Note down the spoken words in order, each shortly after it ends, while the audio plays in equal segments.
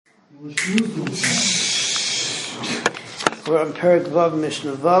We're on Perek Vav,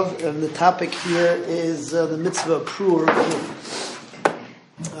 Mishnah Vav, and the topic here is the mitzvah of Pru'ur Vu.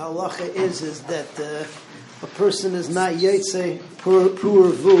 Halacha is that a person is not Yotze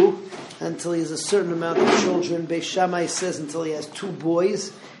Pru'ur Vu until he has a certain amount of children. Beis Shammai says until he has 2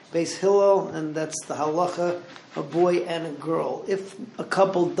 boys. Beis Hillel, and that's the halacha, a boy and a girl. If a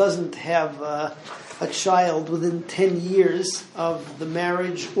couple doesn't have a child within 10 years of the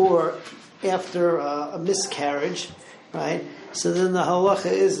marriage or after a miscarriage, right? So then the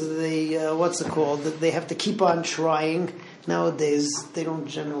halacha is they that they have to keep on trying. Nowadays they don't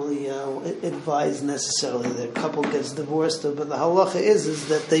generally advise necessarily that a couple gets divorced, but the halacha is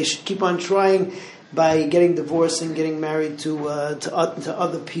that they should keep on trying by getting divorced and getting married to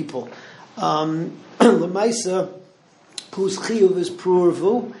other people. L'maisa, whose chiyuv is Pru'ur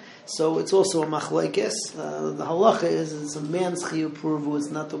Vu, so it's also a machlekes. The halacha is it's a man's chiyuv Pru'ur Vu, it's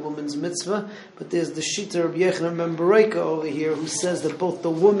not the woman's mitzvah. But there's the shita of Yochanan ben Bereika over here who says that both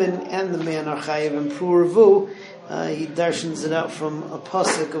the woman and the man are chayiv in Pru'ur Vu. He darshans it out from a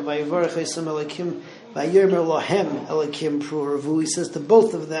pasuk of Vayivarech Hashem Elokim Vayomer Lohem Elokim Pru'ur Vu. He says to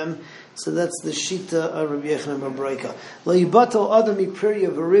both of them. So that's the shita of Rabbi Yochanan ben Bereika. Lo yibatel adam mipirya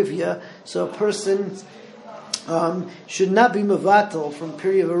v'rivya. So a person should not be mevatel from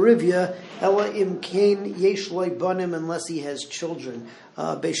pirya v'rivya ela im kain yesh lo banim unless he has children.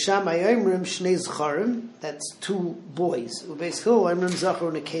 Beis Shammai omrim shnei zacharim. That's 2 boys. Beis Hillel omrim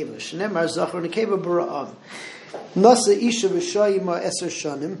zachar nekeva. Shneimar zachar nekeva bara'am. Nasa isha v'shayim eser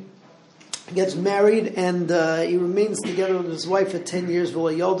shanim. Gets married and he remains together with his wife for 10 years.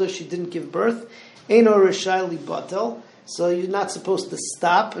 V'lo yolda, she didn't give birth. Eino reshai li batel. So you're not supposed to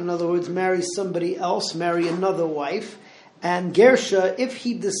stop. In other words, marry somebody else, marry another wife. And Gersha, if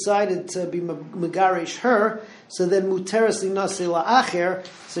he decided to be megarish her, so then muteres linase la'acher,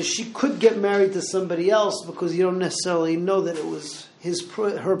 so she could get married to somebody else because you don't necessarily know that it was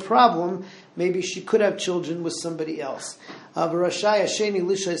her problem. Maybe she could have children with somebody else. And the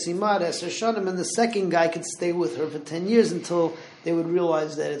second guy could stay with her for 10 years until they would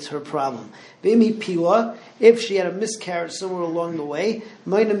realize that it's her problem. If she had a miscarriage somewhere along the way,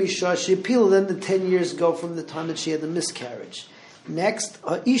 then the 10 years go from the time that she had the miscarriage. Next,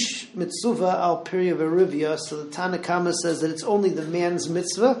 ish mitzuva al pirya v'rivya. So the Tana Kama says that it's only the man's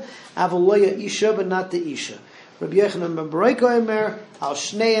mitzvah, avoloya isha, but not the isha. Rabbi Yochanan ben Bereika omer al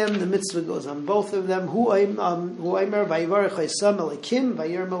shneim. The mitzvah goes on both of them. Hu omer vayivarech Hashem Elokim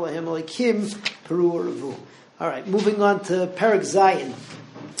vayomer Lohem Elokim Pru'ur Vu. All right, moving on to Perek Zayin.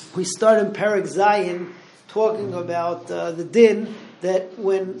 We start in Perek Zayin talking about the din that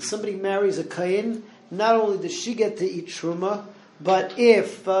when somebody marries a kain, not only does she get to eat truma, but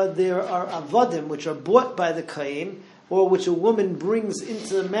if there are avodim which are bought by the kain, or which a woman brings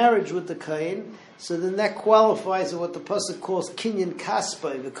into the marriage with the kain, so then that qualifies as what the pasuk calls kinyan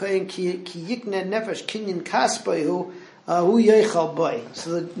kaspai. The kain ki yikne nefesh kinyan kaspai hu yeichal bay.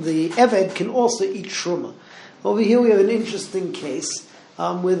 So the eved can also eat truma. Over here we have an interesting case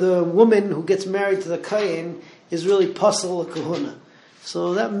where the woman who gets married to the kain is really pasal kahuna.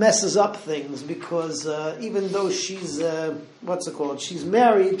 So that messes up things because even though she's she's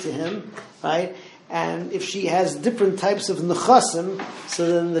married to him, right? And if she has different types of nechasim, so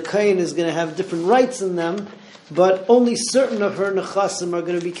then the kain is going to have different rights in them, but only certain of her nechasim are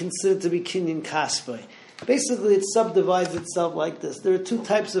going to be considered to be kinyan kaspai. Basically, it subdivides itself like this. There are 2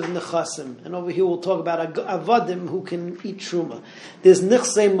 types of nechasim, and over here we'll talk about avadim who can eat truma. There's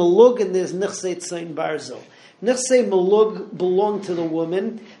nichsei malug and there's nichsei tzayin barzel. Nichsei malug belong to the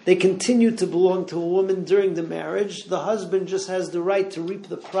woman. They continue to belong to a woman during the marriage. The husband just has the right to reap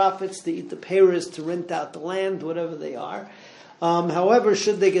the profits, to eat the peiros, to rent out the land, whatever they are. However,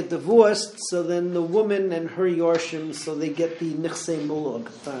 should they get divorced, so then the woman and her yorshim, so they get the nichsei malug.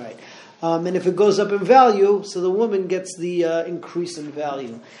 All right. And if it goes up in value, so the woman gets the increase in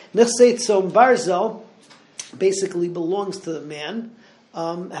value. Nichsei tzom barzel basically belongs to the man.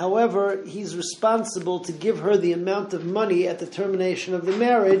 However, he's responsible to give her the amount of money at the termination of the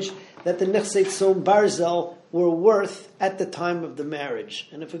marriage that the nichsei tzom barzel were worth at the time of the marriage.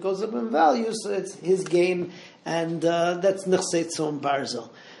 And if it goes up in value, so it's his gain, and that's nichsei tzom barzel.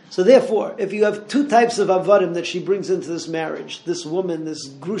 So therefore, if you have 2 types of avadim that she brings into this marriage, this woman, this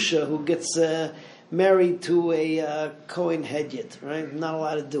grusha who gets married to a kohen hedyet, right? Not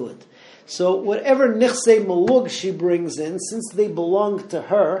allowed to do it. So whatever nichsei malug she brings in, since they belong to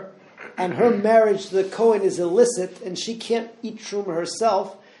her, and her marriage to the kohen is illicit, and she can't eat truma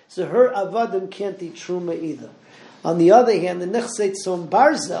herself, so her avadim can't eat truma either. On the other hand, the nechsei tzom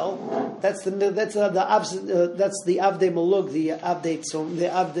barzel, that's the avdei malug, the avdei tzom, the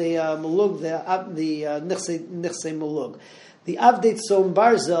avdei malug, the nechsei malug. The avdei tzom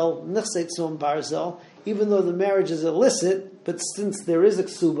barzel, nechsei tzom barzel, even though the marriage is illicit, but since there is a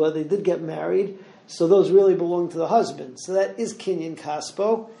ksuba, they did get married, so those really belong to the husband. So that is kinyan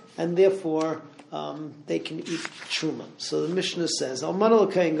kaspo, and therefore they can eat truma. So the Mishnah says, Almana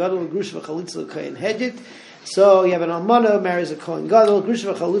l'kayin gadol l'grush v'chalitza l'kayin hedit. So you have an almana marries a kohen gadol, grush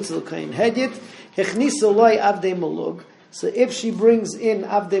v'chalitza l'kayin hedit. Hechnisa loy avdei malug. So if she brings in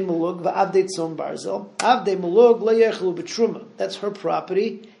avdei malug v'avdei tzom barzel, avdei malug lo yechlu b'truma. That's her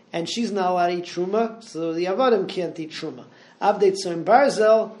property, and she's not allowed to eat truma. So the avadim can't eat truma. Avdei tzom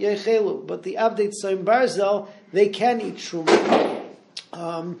barzel yechelu, but the avdei tzom barzel they can eat truma.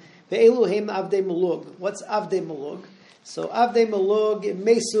 Ve'elu avdei malug. What's avdei malug? So avdei malug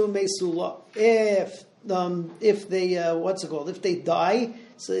mesu la. If they if they die,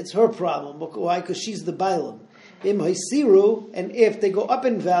 so it's her problem. Why? Because she's the bailam. Im haisiru, and if they go up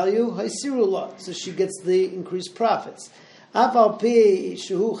in value, haisiru la. So she gets the increased profits. Aval pi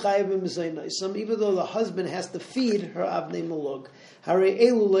shehu chayav b'mezaynaisam. Even though the husband has to feed her avdei malug. Hare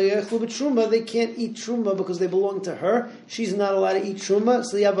elu leyechlu b'truma. They can't eat truma because they belong to her. She's not allowed to eat truma,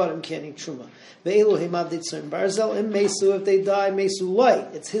 so the avadim can't eat truma. Ve'elu heim avdei tzom barzel. And mesu, if they die, mesu loy.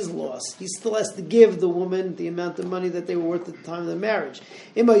 It's his loss. He still has to give the woman the amount of money that they were worth at the time of the marriage.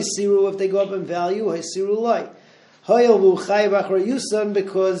 Im haisiru, if they go up in value, haisiru loy. Because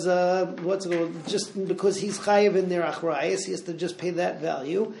just because he's chayiv in their achrayas, he has to just pay that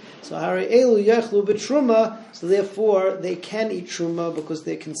value. So so therefore they can eat truma because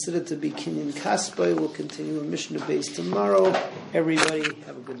they're considered to be kinyan kaspa. We'll continue in Mishnah base tomorrow. Everybody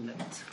have a good night.